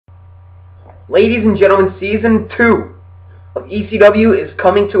Ladies and gentlemen, Season 2 of ECW is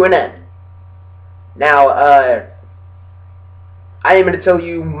coming to an end. Now, I am going to tell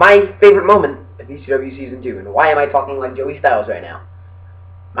you my favorite moment of ECW Season 2. And why am I talking like Joey Styles right now?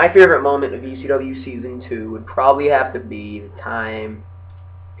 My favorite moment of ECW Season 2 would probably have to be the time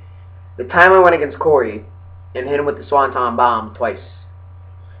I went against Corey and hit him with the Swanton Bomb twice.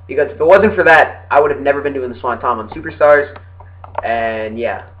 Because if it wasn't for that, I would have never been doing the Swanton on Superstars. And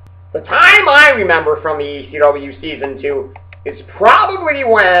yeah. The time I remember from the ECW Season 2 is probably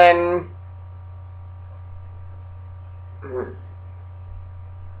when...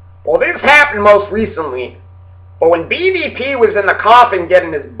 Well, this happened most recently. But when BVP was in the coffin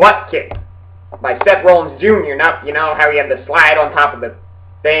getting his butt kicked by Seth Rollins Jr., now, you know how he had the slide on top of the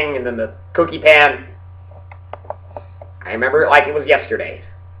thing and then the cookie pan? I remember it like it was yesterday.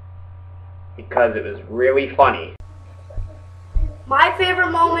 Because it was really funny. My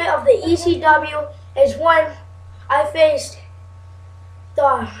favorite moment of the ECW is when I faced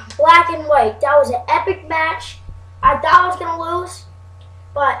the Black and White. That was an epic match. I thought I was going to lose,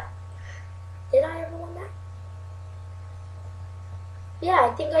 but did I ever win that? Yeah,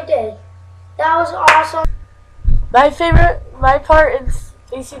 I think I did. That was awesome. My part in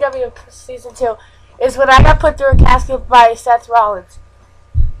ECW Season 2 is when I got put through a casket by Seth Rollins.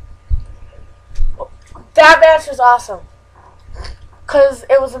 That match was awesome. Because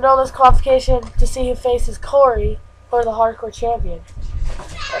it was a no disqualification to see who faces Corey for the Hardcore Champion.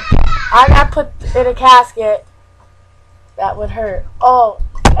 I got put in a casket that would hurt. Oh,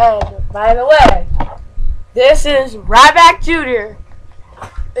 and by the way, this is Ryback Jr.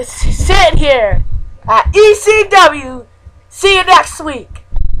 sitting here at ECW. See you next week.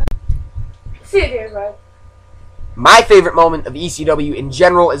 See you there, Ryan. My favorite moment of ECW in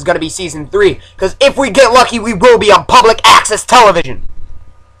general is going to be Season 3, because if we get lucky, we will be on public access television.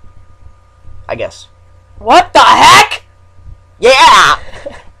 I guess. What the heck? Yeah!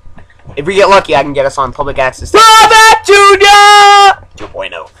 If we get lucky, I can get us on public access Robert Jr.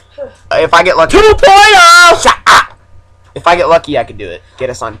 2.0. If I get lucky... 2.0! Shut up! If I get lucky, I can do it. Get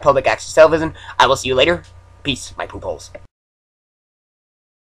us on public access television. I will see you later. Peace, my poop holes.